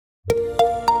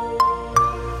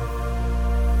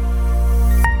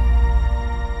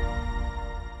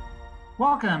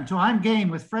Welcome to I'm Game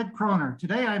with Fred Kroner.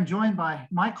 Today I'm joined by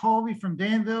Mike Hulvey from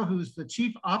Danville, who's the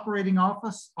Chief Operating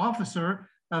Officer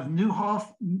of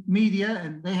Newhoff Media,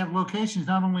 and they have locations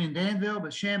not only in Danville,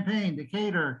 but Champaign,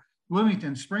 Decatur,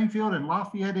 Bloomington, Springfield, and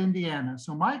Lafayette, Indiana.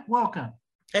 So Mike, welcome.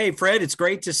 Hey, Fred, it's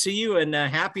great to see you, and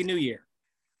Happy New Year.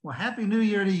 Well, Happy New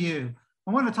Year to you.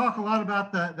 I want to talk a lot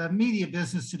about the media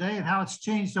business today and how it's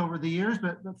changed over the years.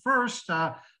 But first,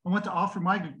 I want to offer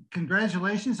my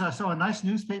congratulations. I saw a nice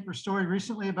newspaper story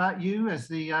recently about you as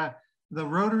the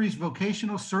Rotary's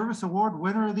Vocational Service Award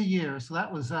winner of the year. So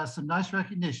that was some nice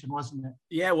recognition, wasn't it?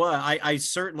 Yeah, well, I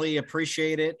certainly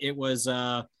appreciate it. It was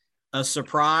a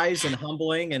surprise and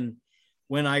humbling. And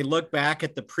when I look back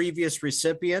at the previous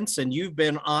recipients, and you've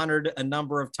been honored a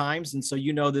number of times, and so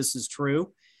you know this is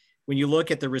true. When you look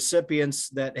at the recipients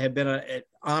that have been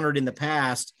honored in the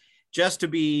past, just to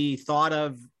be thought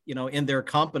of, in their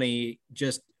company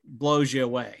just blows you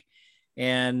away.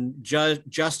 And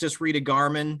Justice Rita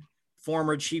Garman,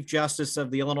 former Chief Justice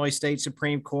of the Illinois State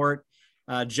Supreme Court,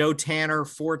 Joe Tanner,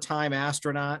 4-time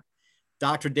astronaut,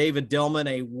 Dr. David Dillman,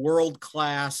 a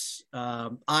world-class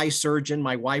eye surgeon.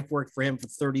 My wife worked for him for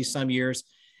 30 some years.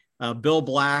 Bill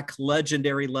Black,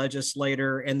 legendary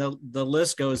legislator, and the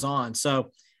list goes on.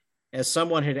 So as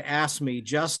someone had asked me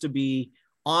just to be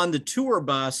on the tour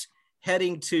bus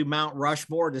heading to Mount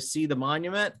Rushmore to see the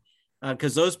monument,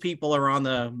 because those people are on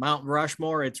the Mount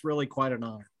Rushmore, it's really quite an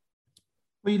honor.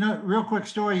 Well, real quick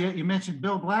story, you mentioned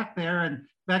Bill Black there, and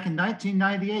back in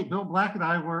 1998, Bill Black and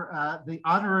I were the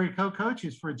honorary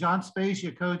co-coaches for John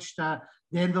Spezia coached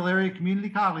Danville Area Community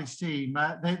College team.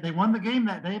 They won the game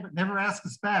that day, but never asked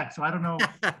us back, so I don't know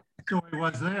story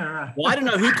was there. Well, I don't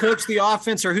know who coached the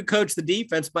offense or who coached the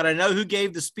defense, but I know who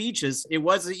gave the speeches. It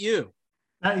wasn't you.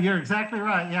 You're exactly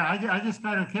right. Yeah, I just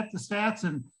kind of kept the stats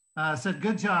and said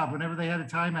good job whenever they had a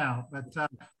timeout. But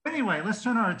anyway, let's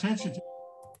turn our attention to.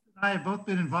 I have both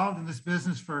been involved in this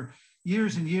business for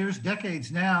years and years,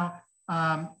 decades now.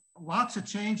 Lots of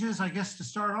changes. I guess to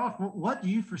start off, what do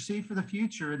you foresee for the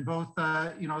future in both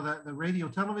the radio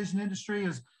television industry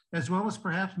as well as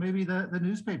perhaps maybe the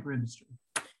newspaper industry?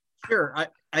 Sure.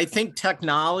 I think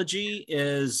technology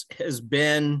has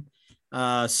been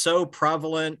so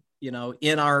prevalent,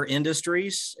 in our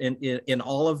industries, in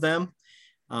all of them.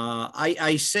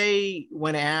 I say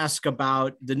when asked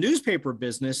about the newspaper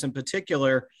business in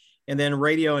particular, and then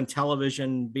radio and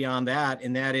television beyond that,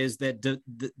 and that is that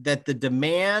the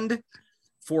demand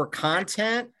for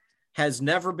content has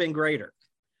never been greater.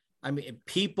 I mean,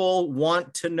 people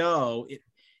want to know.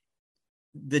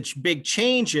 The big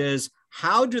change is,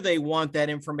 how do they want that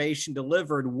information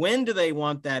delivered? When do they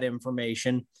want that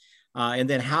information? And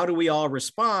then how do we all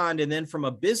respond? And then from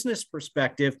a business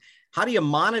perspective, how do you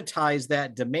monetize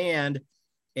that demand?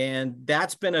 And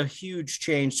that's been a huge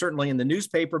change, certainly in the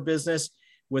newspaper business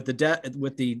with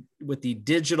the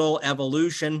digital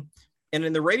evolution, and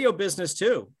in the radio business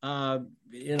too.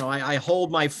 I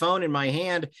hold my phone in my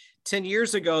hand. 10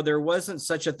 years ago, there wasn't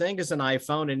such a thing as an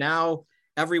iPhone, and now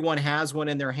everyone has one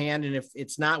in their hand, and if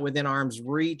it's not within arm's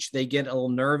reach, they get a little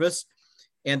nervous,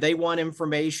 and they want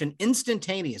information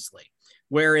instantaneously.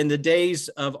 Where in the days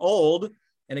of old,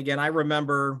 and again, I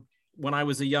remember when I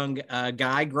was a young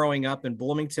guy growing up in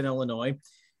Bloomington, Illinois,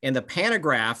 and the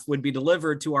pantograph would be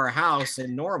delivered to our house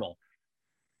in Normal.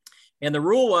 And the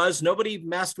rule was nobody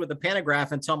messed with the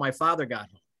pantograph until my father got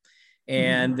home.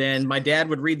 And then my dad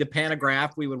would read the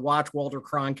pantograph. We would watch Walter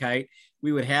Cronkite.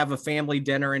 We would have a family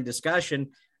dinner and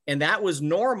discussion. And that was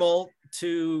normal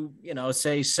to,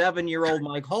 say 7-year-old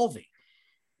Mike Hulvey.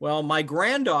 Well, my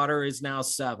granddaughter is now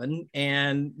 7,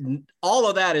 and all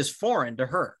of that is foreign to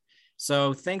her.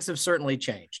 So things have certainly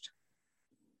changed.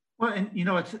 Well, and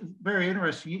it's very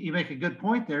interesting. You make a good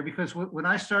point there, because when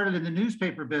I started in the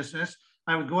newspaper business,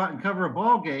 I would go out and cover a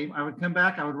ball game. I would come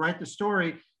back, I would write the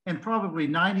story, and probably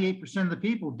 98% of the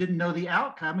people didn't know the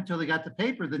outcome until they got the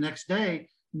paper the next day.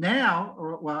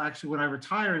 Now, actually, when I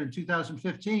retired in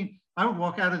 2015, I would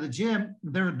walk out of the gym,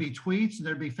 there would be tweets and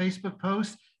there'd be Facebook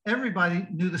posts. Everybody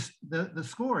knew the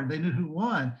score, and they knew who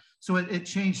won. So it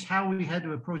changed how we had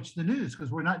to approach the news, because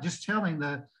we're not just telling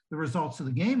the results of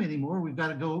the game anymore. We've got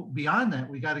to go beyond that.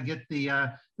 We got to get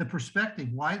the perspective.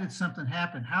 Why did something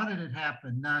happen? How did it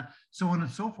happen? So on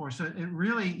and so forth. So it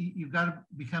really, you've got to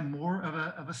become more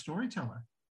of a storyteller.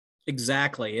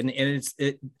 Exactly. And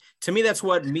to me, that's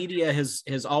what media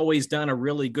has always done a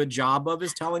really good job of,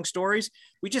 is telling stories.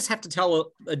 We just have to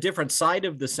tell a different side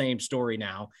of the same story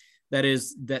now. That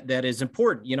is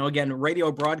important. Again,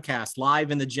 radio broadcast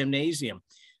live in the gymnasium.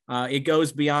 It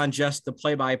goes beyond just the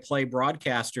play-by-play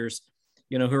broadcasters,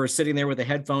 who are sitting there with the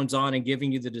headphones on and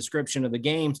giving you the description of the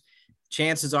games.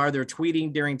 chances are they're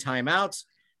tweeting during timeouts.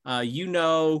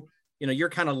 You're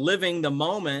kind of living the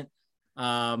moment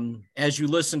as you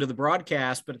listen to the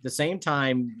broadcast, but at the same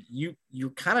time, you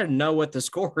kind of know what the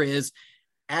score is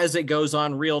as it goes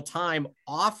on real time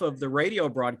off of the radio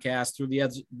broadcast through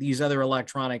these other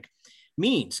electronic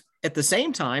means. At the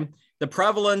same time, the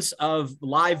prevalence of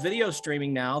live video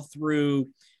streaming now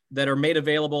that are made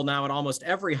available now at almost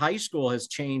every high school has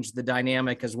changed the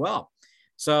dynamic as well.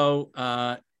 So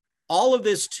all of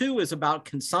this too is about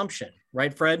consumption,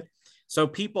 right, Fred? So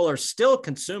people are still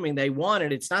consuming. They want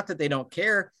it. It's not that they don't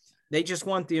care. They just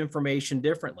want the information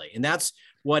differently. And that's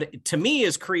what, to me,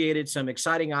 has created some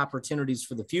exciting opportunities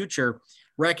for the future,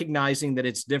 recognizing that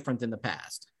it's different than the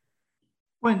past.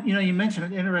 When, you mentioned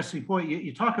an interesting point.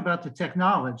 You talk about the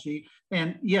technology,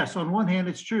 and yes, on one hand,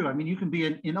 it's true. I mean, you can be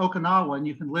in Okinawa and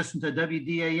you can listen to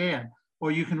WDAN,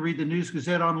 or you can read the News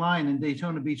Gazette online in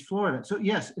Daytona Beach, Florida. So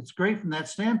yes, it's great from that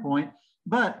standpoint.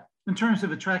 But in terms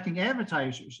of attracting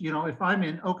advertisers, if I'm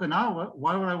in Okinawa,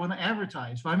 why would I want to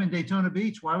advertise? If I'm in Daytona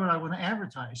Beach, why would I want to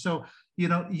advertise? So,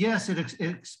 yes, it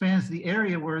expands the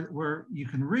area where you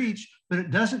can reach, but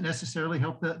it doesn't necessarily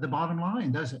help the bottom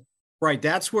line, does it? Right.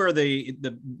 That's where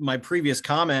my previous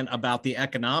comment about the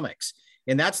economics,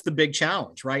 and that's the big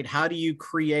challenge, right? How do you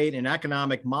create an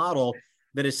economic model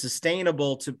that is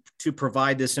sustainable to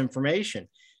provide this information?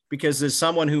 Because as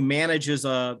someone who manages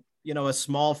a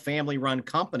small family run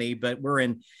company, but we're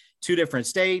in 2 different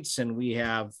states and we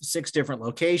have 6 different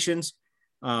locations.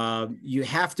 You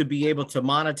have to be able to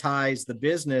monetize the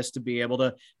business to be able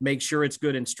to make sure it's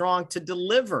good and strong to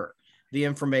deliver the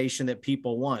information that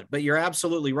people want. But you're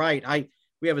absolutely right.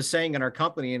 We have a saying in our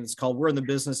company, and it's called, we're in the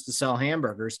business to sell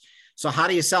hamburgers. So how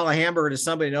do you sell a hamburger to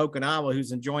somebody in Okinawa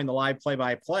who's enjoying the live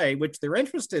play-by-play, which they're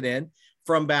interested in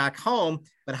from back home?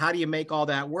 But how do you make all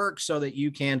that work so that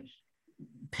you can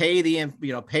pay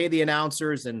the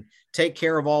announcers and take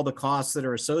care of all the costs that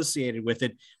are associated with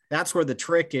it? That's where the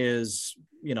trick is,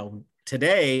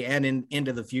 today and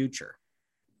into the future.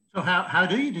 So how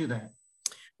do you do that?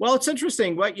 Well, it's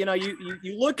interesting. What,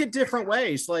 you look at different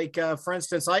ways. Like, for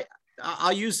instance,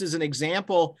 I'll use as an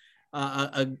example,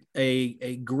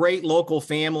 a great local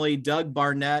family, Doug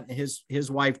Barnett, and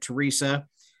his wife, Teresa.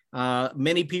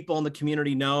 Many people in the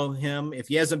community know him. If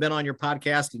he hasn't been on your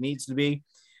podcast, he needs to be.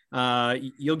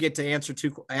 You'll get to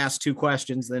ask 2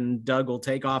 questions, then Doug will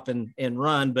take off and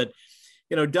run. But,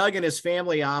 Doug and his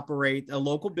family operate a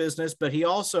local business, but he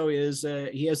also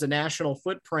he has a national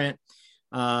footprint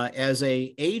as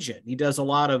a agent. He does a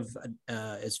lot of,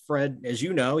 as Fred, as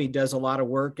you know, he does a lot of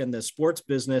work in the sports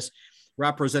business,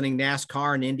 representing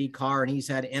NASCAR and IndyCar, and he's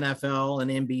had NFL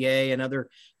and NBA and other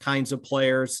kinds of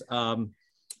players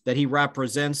that he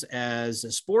represents as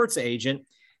a sports agent.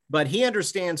 But he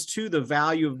understands, too, the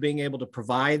value of being able to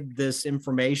provide this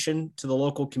information to the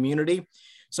local community.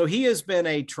 So he has been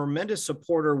a tremendous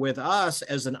supporter with us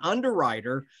as an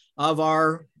underwriter of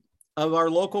our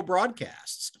local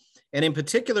broadcasts. And in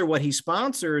particular, what he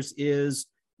sponsors is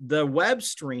the web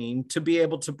stream to be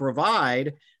able to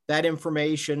provide that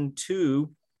information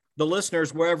to the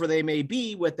listeners wherever they may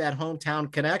be with that hometown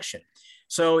connection.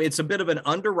 So it's a bit of an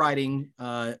underwriting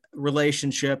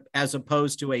relationship as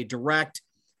opposed to a direct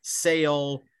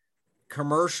sale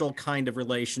commercial kind of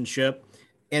relationship.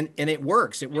 And it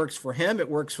works. It works for him. It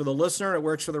works for the listener. It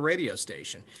works for the radio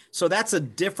station. So that's a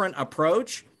different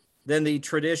approach than the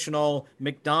traditional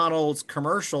McDonald's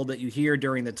commercial that you hear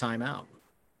during the timeout.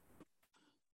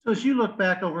 So as you look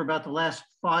back over about the last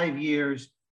 5 years,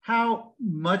 how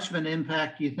much of an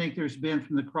impact do you think there's been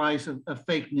from the rise of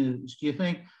fake news? Do you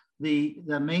think the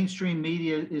mainstream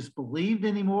media is believed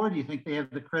anymore? Do you think they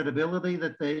have the credibility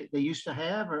that they used to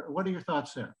have? Or what are your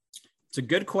thoughts there? It's a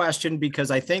good question,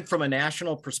 because I think from a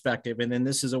national perspective, and then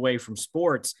this is away from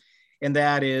sports, and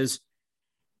that is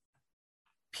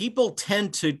people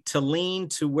tend to lean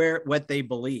to what they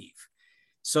believe.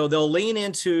 So they'll lean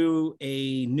into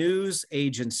a news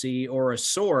agency or a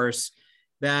source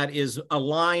that is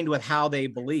aligned with how they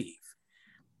believe.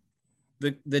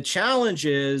 The challenge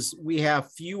is we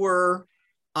have fewer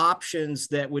options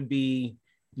that would be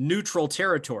neutral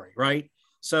territory, right?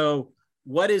 So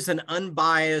what is an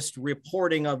unbiased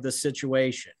reporting of the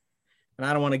situation? And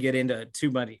I don't want to get into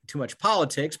too much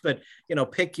politics, but,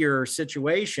 pick your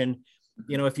situation.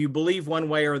 If you believe one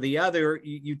way or the other,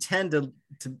 you tend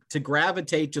to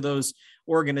gravitate to those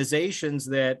organizations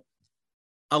that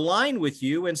align with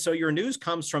you. And so your news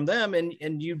comes from them,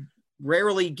 and you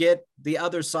rarely get the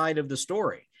other side of the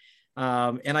story.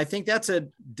 And I think that's a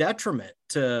detriment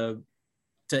to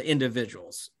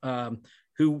individuals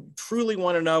who truly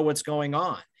want to know what's going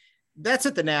on. That's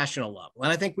at the national level.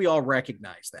 And I think we all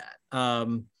recognize that.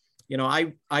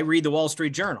 I read the Wall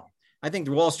Street Journal. I think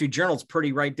the Wall Street Journal is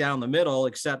pretty right down the middle,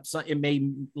 except it may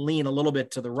lean a little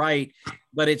bit to the right,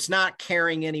 but it's not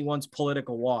carrying anyone's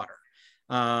political water.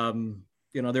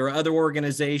 There are other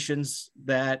organizations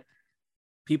that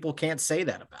people can't say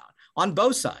that about on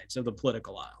both sides of the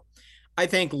political aisle. I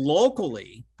think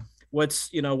locally, what's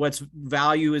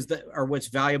valuable is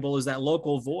that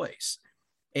local voice.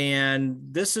 And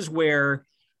this is where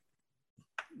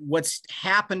what's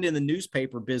happened in the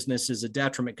newspaper business is a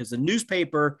detriment, because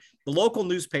the local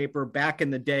newspaper back in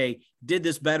the day did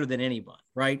this better than anyone,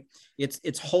 right?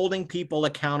 It's holding people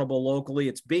accountable locally.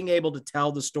 It's being able to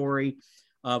tell the story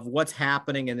of what's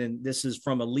happening. And then this is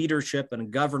from a leadership and a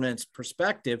governance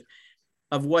perspective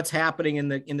of what's happening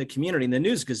in the community. And the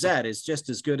News Gazette is just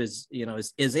as good as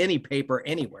any paper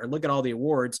anywhere. Look at all the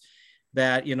awards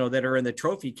that are in the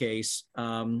trophy case,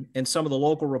 and some of the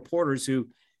local reporters who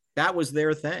that was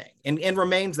their thing, and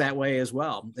remains that way as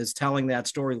well, as telling that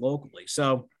story locally.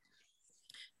 So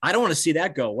I don't want to see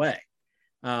that go away.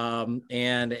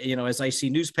 As I see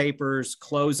newspapers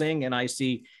closing, and I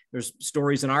see there's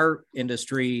stories in our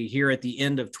industry here at the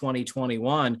end of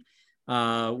 2021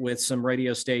 with some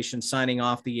radio stations signing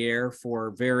off the air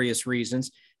for various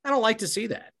reasons. I don't like to see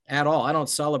that at all. I don't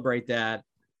celebrate that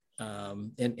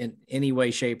in any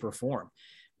way, shape, or form.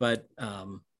 But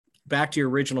back to your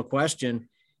original question,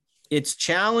 it's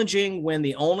challenging when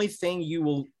the only thing you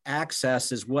will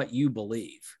access is what you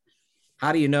believe.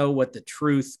 How do you know what the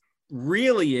truth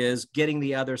really is, getting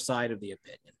the other side of the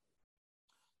opinion?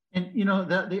 And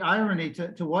the irony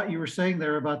to what you were saying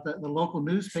there about the local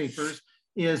newspapers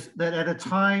is that at a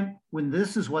time when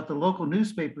this is what the local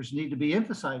newspapers need to be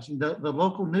emphasizing, the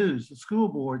local news, the school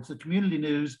boards, the community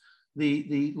news,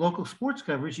 the local sports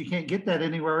coverage, you can't get that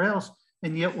anywhere else.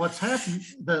 And yet what's happened,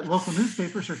 the local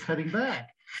newspapers are cutting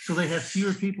back. So they have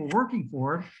fewer people working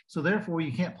for them. So therefore,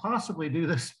 you can't possibly do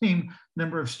the same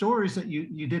number of stories that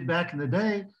you did back in the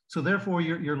day. So therefore,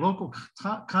 your local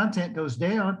content goes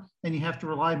down, and you have to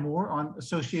rely more on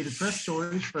Associated Press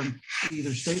stories from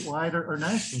either statewide or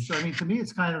nationally. So I mean, to me,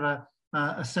 it's kind of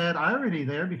a sad irony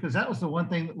there, because that was the one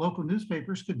thing that local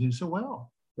newspapers could do so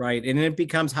well. Right, and it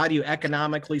becomes, how do you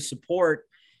economically support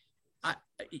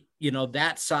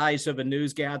that size of a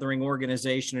news gathering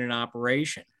organization and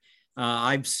operation?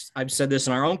 I've said this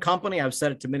in our own company. I've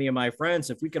said it to many of my friends.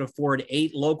 If we could afford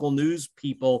 8 local news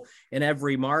people in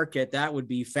every market, that would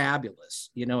be fabulous.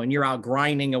 And you're out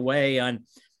grinding away on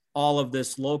all of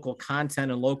this local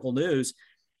content and local news,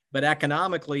 but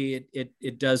economically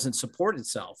it doesn't support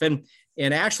itself.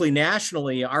 And actually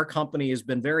nationally, our company has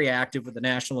been very active with the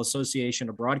National Association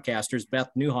of Broadcasters,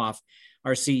 Beth Newhoff,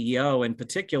 our CEO in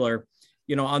particular,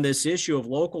 on this issue of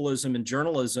localism and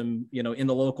journalism, in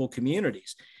the local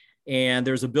communities. And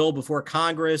there's a bill before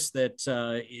Congress that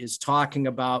is talking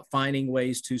about finding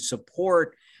ways to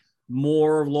support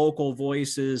more local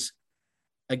voices,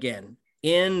 again,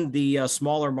 in the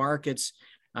smaller markets.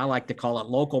 I like to call it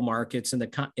local markets in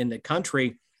the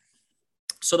country,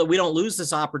 so that we don't lose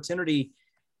this opportunity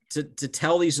to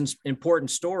tell these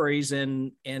important stories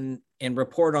and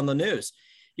report on the news.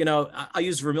 I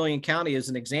use Vermilion County as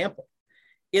an example.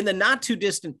 In the not too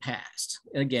distant past,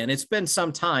 and again, it's been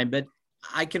some time, but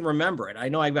I can remember it. I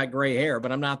know I've got gray hair,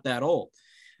 but I'm not that old.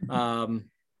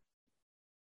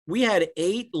 We had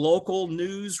 8 local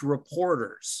news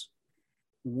reporters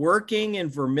working in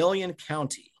Vermilion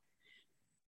County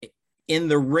in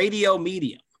the radio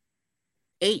medium.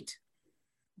 8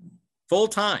 full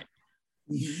time.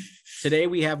 Today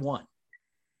we have 1.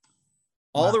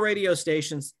 All the radio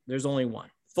stations, there's only 1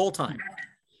 full time.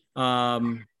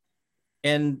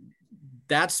 And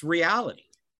that's reality.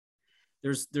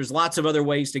 There's lots of other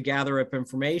ways to gather up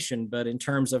information, but in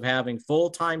terms of having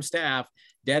full-time staff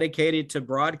dedicated to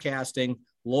broadcasting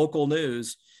local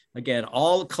news, again,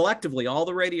 all collectively, all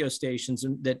the radio stations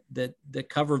that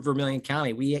cover Vermilion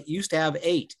County, we used to have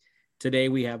 8. Today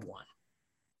we have 1.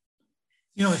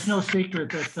 It's no secret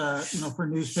that, for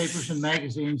newspapers and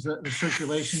magazines, the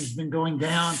circulation has been going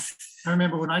down. I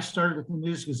remember when I started at the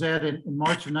News Gazette in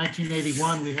March of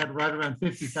 1981, we had right around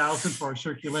 50,000 for our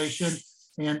circulation.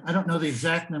 And I don't know the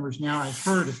exact numbers now. I've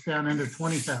heard it's down under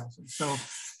 20,000. So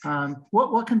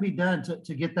what can be done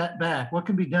to get that back? What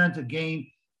can be done to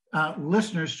gain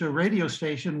listeners to a radio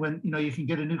station when, you can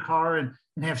get a new car and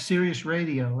have Sirius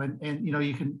radio and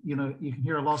you can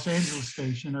hear a Los Angeles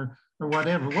station or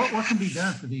whatever. What can be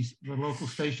done for the local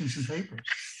stations and papers?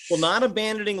 Well, not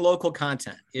abandoning local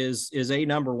content is a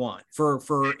number one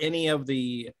for any of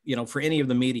the, for any of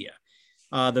the media.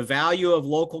 The value of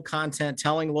local content,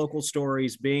 telling local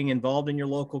stories, being involved in your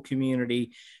local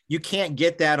community. You can't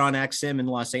get that on XM in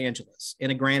Los Angeles.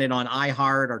 And granted, on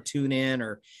iHeart or TuneIn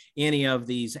or any of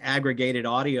these aggregated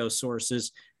audio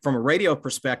sources, from a radio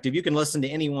perspective, you can listen to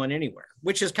anyone anywhere,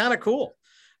 which is kind of cool.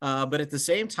 But at the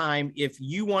same time, if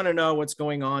you want to know what's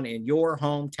going on in your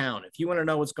hometown, if you want to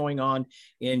know what's going on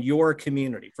in your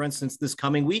community, for instance, this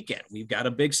coming weekend, we've got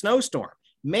a big snowstorm,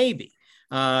 maybe.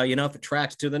 If it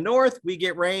tracks to the north, we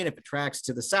get rain. If it tracks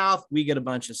to the south, we get a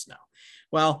bunch of snow.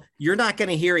 Well, you're not going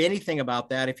to hear anything about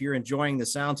that if you're enjoying the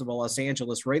sounds of a Los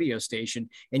Angeles radio station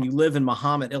and you live in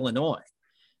Mahomet, Illinois.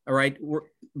 All right.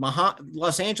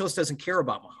 Los Angeles doesn't care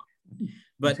about Mahomet,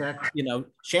 but, exactly.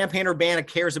 Champaign-Urbana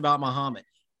cares about Mahomet.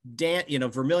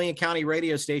 Vermilion County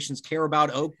radio stations care about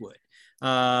Oakwood.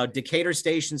 Decatur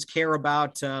stations care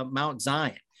about Mount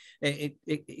Zion, et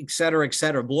cetera, et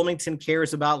cetera. Bloomington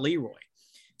cares about Leroy.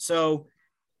 So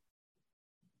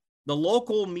the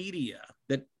local media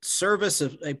that service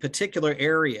a particular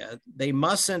area, they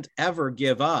mustn't ever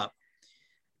give up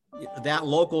that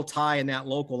local tie and that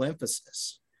local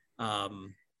emphasis.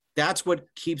 That's what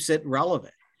keeps it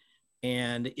relevant.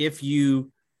 And if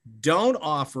you don't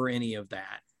offer any of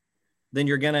that, then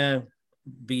you're going to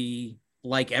be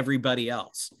like everybody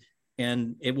else,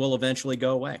 and it will eventually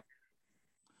go away.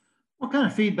 What kind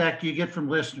of feedback do you get from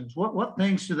listeners? What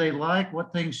things do they like?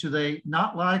 What things do they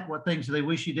not like? What things do they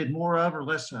wish you did more of or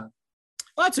less of?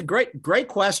 Well, that's a great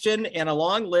question and a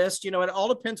long list. It all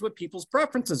depends what people's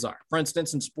preferences are. For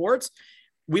instance, in sports,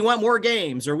 we want more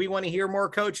games, or we want to hear more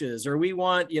coaches, or we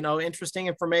want, interesting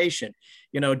information.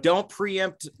 Don't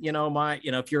preempt,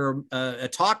 if you're a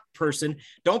talk person,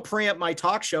 don't preempt my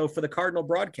talk show for the Cardinal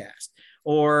broadcast,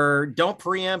 or don't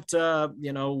preempt,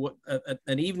 an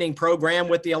evening program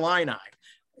with the Illini.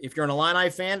 If you're an Illini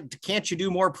fan, can't you do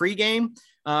more pregame?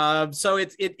 So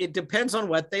it depends on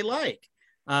what they like.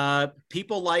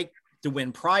 People like to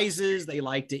win prizes. They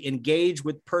like to engage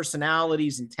with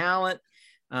personalities and talent.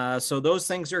 So those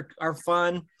things are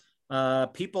fun.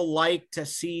 People like to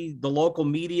see the local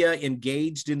media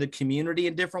engaged in the community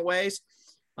in different ways.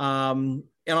 And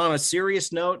on a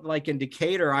serious note, like in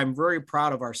Decatur, I'm very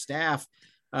proud of our staff.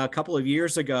 A couple of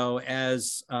years ago,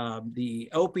 as the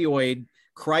opioid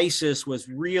crisis was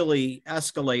really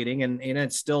escalating, and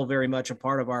it's still very much a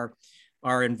part of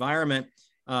our environment,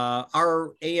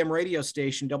 our AM radio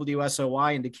station,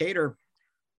 WSOY in Decatur,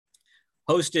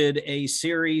 hosted a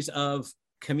series of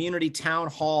community town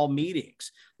hall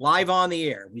meetings live on the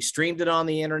air. We streamed it on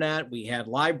the internet. We had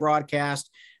live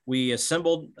broadcast. We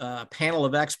assembled a panel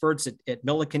of experts at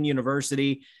Millikan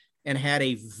University and had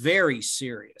a very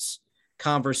serious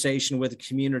conversation with the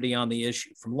community on the issue,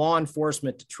 from law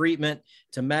enforcement to treatment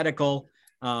to medical.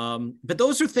 But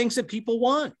those are things that people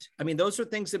want. I mean, those are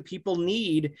things that people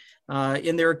need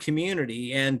in their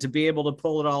community, and to be able to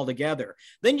pull it all together.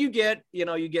 Then you get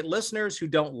listeners who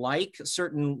don't like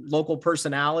certain local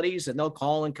personalities, and they'll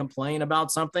call and complain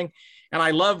about something. And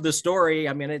I love the story.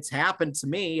 I mean, it's happened to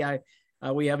me.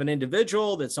 We have an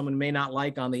individual that someone may not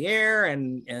like on the air,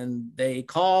 and they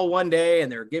call one day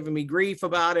and they're giving me grief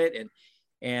about it.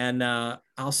 And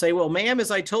I'll say, well, ma'am, as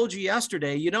I told you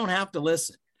yesterday, you don't have to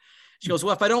listen. She goes,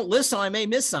 well, if I don't listen, I may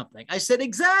miss something. I said,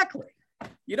 exactly.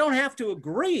 You don't have to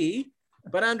agree,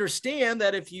 but understand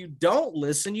that if you don't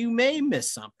listen, you may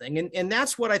miss something. And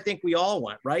that's what I think we all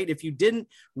want, right? If you didn't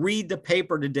read the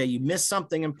paper today, you missed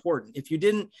something important. If you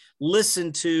didn't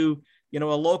listen to, a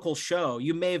local show,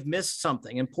 you may have missed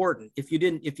something important. If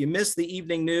you missed the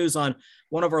evening news on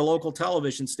one of our local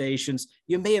television stations,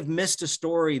 you may have missed a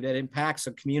story that impacts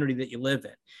a community that you live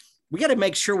in. We got to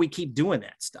make sure we keep doing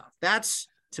that stuff. That's,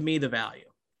 to me, the value.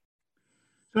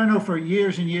 So I know for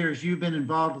years and years, you've been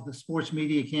involved with the sports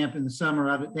media camp in the summer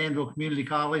out at Danville Community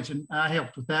College. And I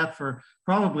helped with that for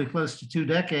probably close to 2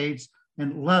 decades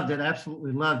and loved it,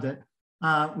 absolutely loved it.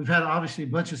 We've had obviously a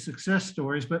bunch of success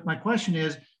stories, but my question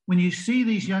is, when you see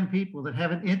these young people that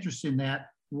have an interest in that,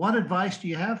 what advice do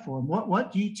you have for them?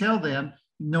 What do you tell them,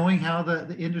 knowing how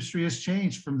the industry has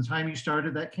changed from the time you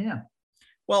started that camp?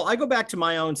 Well, I go back to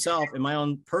my own self and my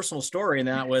own personal story. And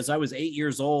that was, I was 8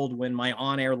 years old when my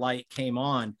on-air light came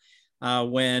on,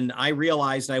 when I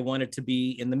realized I wanted to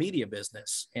be in the media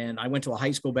business. And I went to a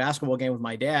high school basketball game with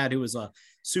my dad, who was a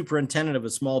superintendent of a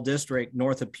small district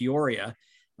north of Peoria,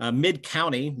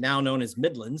 mid-county, now known as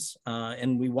Midlands.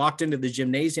 And we walked into the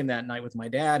gymnasium that night with my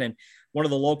dad, and one of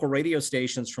the local radio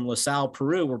stations from LaSalle,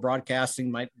 Peru, were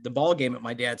broadcasting the ball game at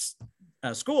my dad's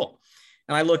school.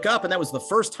 And I look up, and that was the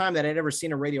first time that I'd ever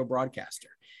seen a radio broadcaster.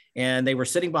 And they were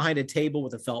sitting behind a table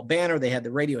with a felt banner. They had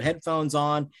the radio headphones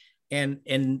on, And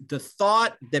the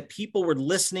thought that people were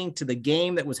listening to the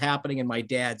game that was happening in my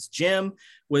dad's gym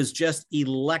was just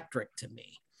electric to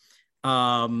me.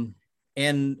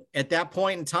 And at that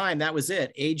point in time, that was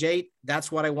it. Age 8,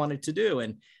 that's what I wanted to do.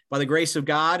 And by the grace of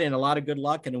God and a lot of good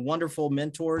luck and wonderful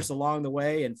mentors along the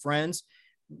way and friends,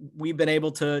 we've been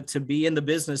able to be in the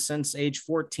business since age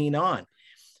 14 on.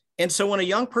 And so when a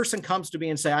young person comes to me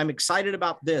and say, I'm excited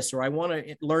about this, or I want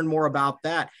to learn more about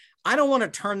that, I don't want to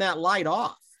turn that light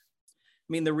off. I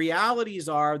mean, the realities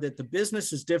are that the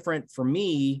business is different for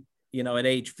me, at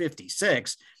age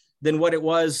 56 than what it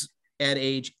was at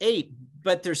age 8,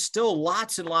 but there's still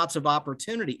lots and lots of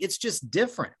opportunity. It's just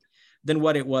different than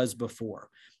what it was before.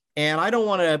 And I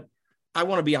want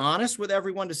to be honest with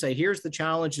everyone to say, here's the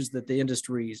challenges that the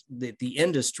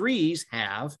industries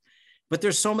have, but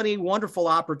there's so many wonderful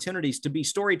opportunities to be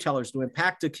storytellers, to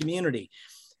impact the community,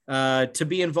 to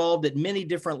be involved at many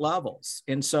different levels.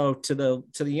 And so to the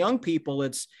young people,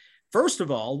 it's, first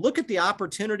of all, look at the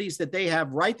opportunities that they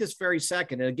have right this very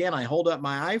second. And again, I hold up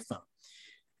my iPhone.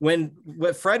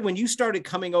 Fred, when you started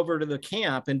coming over to the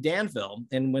camp in Danville,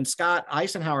 and when Scott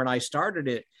Eisenhower and I started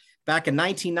it back in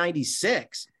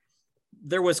 1996,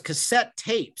 there was cassette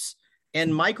tapes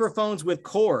and microphones with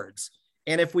cords.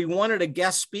 And if we wanted a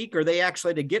guest speaker, they actually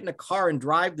had to get in a car and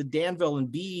drive to Danville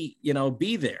and be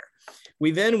there.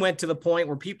 We then went to the point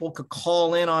where people could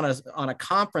call in on a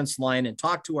conference line and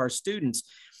talk to our students.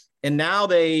 And now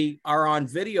they are on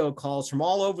video calls from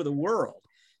all over the world,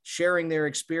 sharing their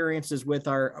experiences with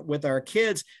our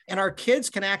kids. And our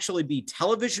kids can actually be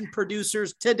television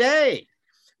producers today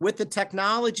with the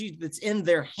technology that's in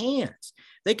their hands.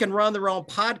 They can run their own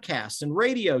podcasts and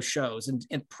radio shows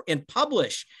and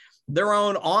publish their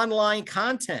own online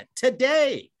content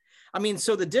today. I mean,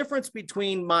 so the difference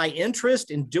between my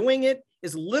interest in doing it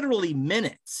is literally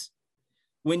minutes.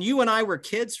 When you and I were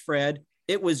kids, Fred,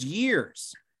 it was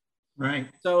years. Right.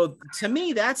 So to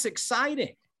me, that's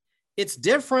exciting. It's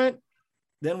different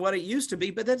than what it used to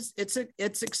be, but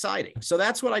it's exciting. So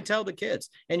that's what I tell the kids.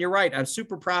 And you're right. I'm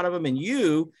super proud of them. And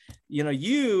you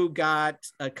got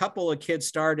a couple of kids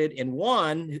started, and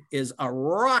one is a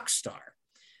rock star.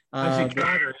 Isaac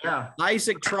Trotter, yeah.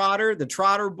 Isaac Trotter, the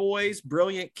Trotter boys,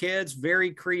 brilliant kids,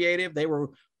 very creative. They were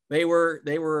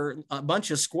a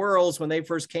bunch of squirrels when they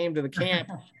first came to the camp.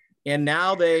 And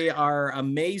now they are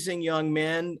amazing young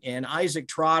men. And Isaac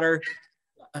Trotter,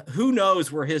 who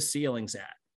knows where his ceiling's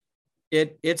at?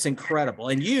 It's incredible.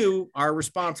 And you are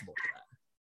responsible for that.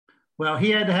 Well, he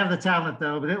had to have the talent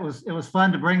though, but it was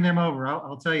fun to bring them over.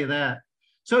 I'll tell you that.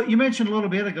 So you mentioned a little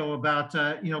bit ago about,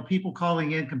 people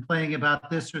calling in, complaining about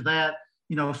this or that,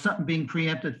 something being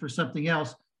preempted for something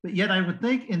else. But yet I would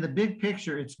think in the big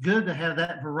picture, it's good to have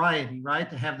that variety, right?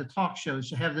 To have the talk shows,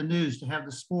 to have the news, to have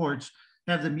the sports,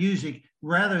 have the music,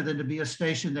 rather than to be a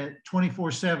station that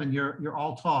 24/7 you're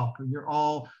all talk, or you're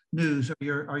all news, or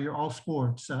you're all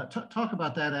sports. Talk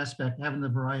about that aspect, having the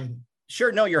variety.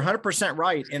 Sure. No, you're 100%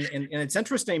 right. And it's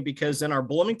interesting because in our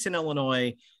Bloomington,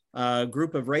 Illinois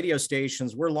group of radio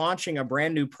stations, we're launching a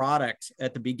brand new product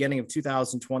at the beginning of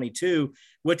 2022,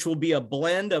 which will be a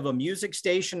blend of a music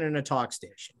station and a talk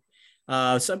station.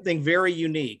 Something very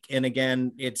unique. And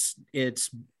again,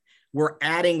 we're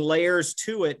adding layers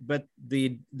to it, but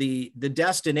the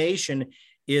destination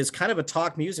is kind of a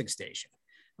talk music station.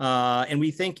 And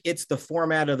we think it's the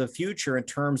format of the future in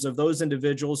terms of those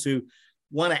individuals who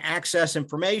want to access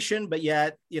information, but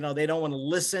yet, they don't want to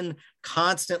listen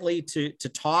constantly to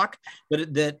talk,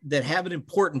 but that have an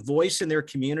important voice in their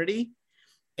community.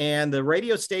 And the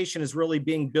radio station is really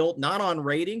being built not on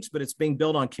ratings, but it's being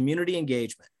built on community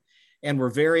engagement. And we're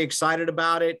very excited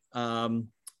about it.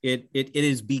 It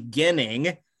is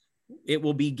beginning. It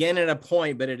will begin at a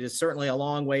point, but it is certainly a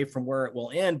long way from where it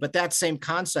will end. But that same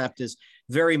concept is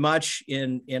very much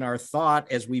in our thought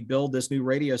as we build this new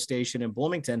radio station in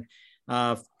Bloomington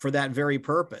for that very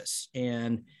purpose.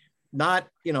 And not,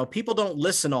 people don't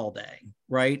listen all day,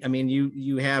 right? I mean,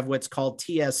 you have what's called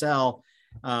TSL,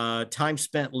 time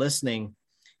spent listening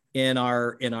in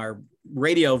our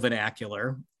radio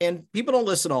vernacular, and people don't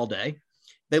listen all day.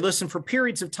 They listen for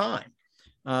periods of time.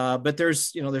 But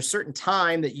there's certain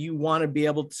time that you want to be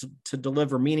able to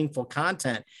deliver meaningful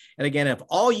content. And again, if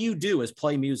all you do is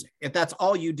play music, if that's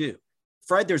all you do,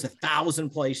 Fred, there's 1,000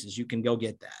 places you can go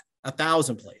get that,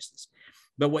 1,000 places.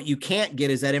 But what you can't get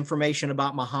is that information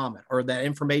about Muhammad, or that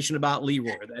information about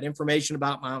Leroy, or that information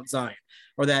about Mount Zion,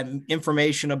 or that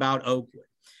information about Oakwood.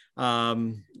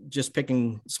 Just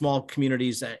picking small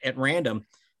communities at random.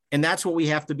 And that's what we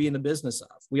have to be in the business of.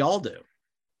 We all do.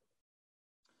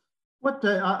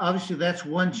 Obviously that's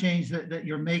one change that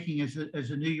you're making as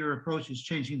a new year approach is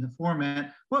changing the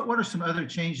format. What are some other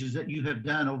changes that you have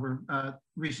done over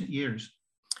recent years?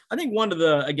 I think one of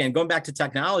the, again, going back to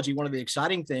technology, one of the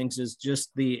exciting things is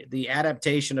just the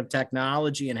adaptation of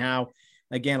technology and how,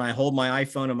 again, I hold my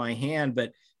iPhone in my hand,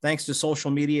 but thanks to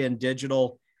social media and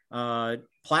digital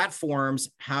platforms,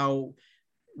 how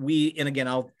we, and again,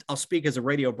 I'll speak as a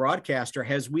radio broadcaster,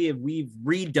 we've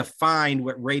redefined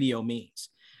what radio means,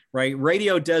 right?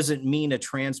 Radio doesn't mean a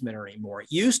transmitter anymore.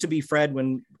 It used to be, Fred,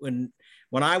 when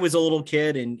I was a little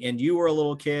kid and you were a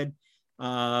little kid,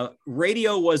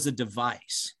 radio was a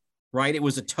device, right? It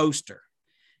was a toaster.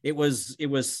 It was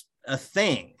a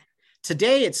thing.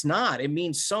 Today, it's not. It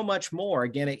means so much more.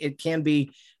 Again, it can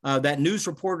be that news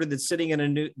reporter that's sitting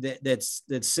in that's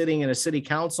sitting in a city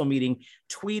council meeting,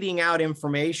 tweeting out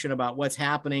information about what's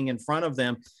happening in front of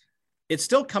them. It's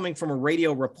still coming from a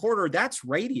radio reporter. That's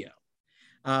radio.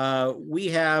 We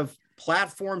have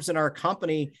platforms in our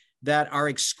company that are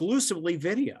exclusively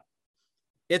video.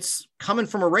 It's coming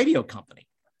from a radio company.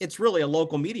 It's really a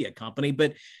local media company,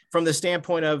 but from the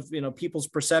standpoint of, people's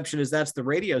perception is that's the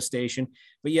radio station.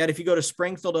 But yet, if you go to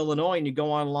Springfield, Illinois, and you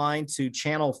go online to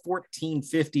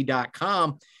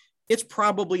channel1450.com, it's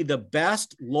probably the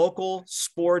best local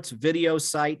sports video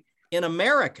site in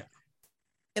America.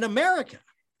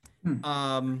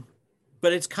 But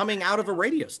it's coming out of a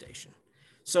radio station.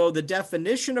 So the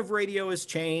definition of radio has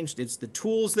changed. It's the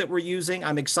tools that we're using.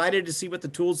 I'm excited to see what the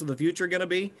tools of the future are going to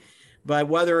be. But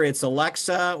whether it's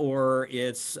Alexa or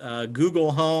it's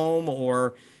Google Home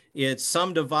or it's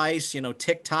some device,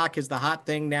 TikTok is the hot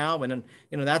thing now. And,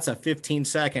 that's a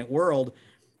 15-second world.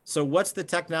 So what's the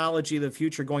technology of the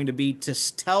future going to be to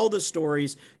tell the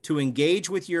stories, to engage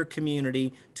with your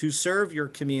community, to serve your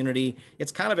community?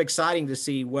 It's kind of exciting to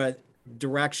see what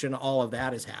direction all of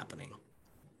that is happening.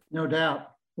 No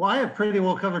doubt. Well, I have pretty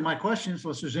well covered my questions,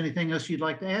 unless there's anything else you'd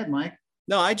like to add, Mike.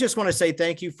 No, I just want to say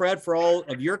thank you, Fred, for all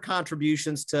of your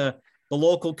contributions to the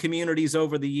local communities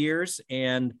over the years,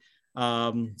 and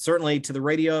certainly to the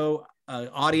radio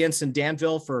audience in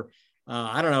Danville for,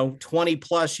 20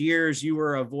 plus years. You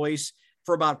were a voice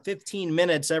for about 15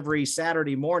 minutes every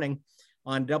Saturday morning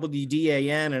on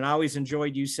WDAN, and I always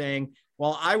enjoyed you saying,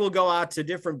 well, I will go out to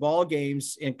different ball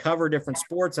games and cover different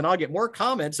sports, and I'll get more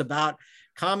comments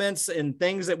and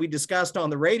things that we discussed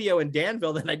on the radio in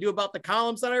Danville than I do about the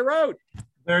columns that I wrote.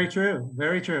 Very true.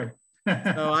 Very true.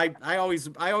 So I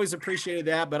always appreciated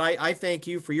that, but I thank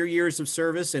you for your years of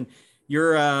service and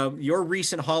your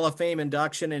recent Hall of Fame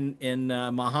induction in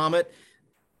Muhammad.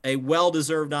 A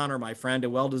well-deserved honor, my friend, a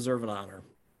well-deserved honor.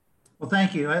 Well,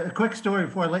 thank you. A quick story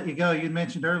before I let you go. You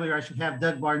mentioned earlier I should have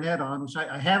Doug Barnett on, which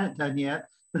I haven't done yet,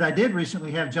 but I did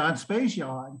recently have John Spezia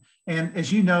on. And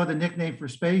as you know, the nickname for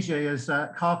Spezia is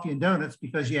Coffee and Donuts,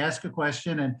 because you ask a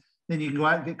question and then you can go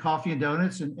out and get coffee and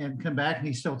donuts and come back and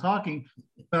he's still talking.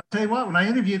 But I'll tell you what, when I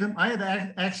interviewed him, I had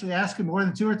to actually ask him more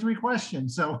than 2 or 3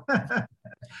 questions. So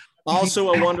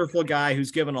also a wonderful guy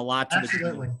who's given a lot to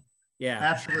absolutely. The team. Yeah,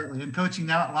 absolutely. And coaching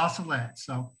now at La Salette.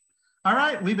 So, all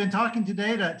right. We've been talking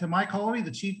today to Mike Hulvey, the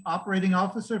Chief Operating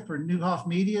Officer for Neuhoff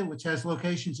Media, which has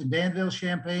locations in Danville,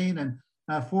 Champaign, and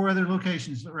 4 other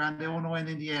locations around Illinois and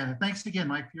Indiana. Thanks again,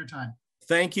 Mike, for your time.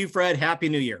 Thank you, Fred. Happy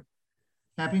New Year.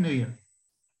 Happy New Year.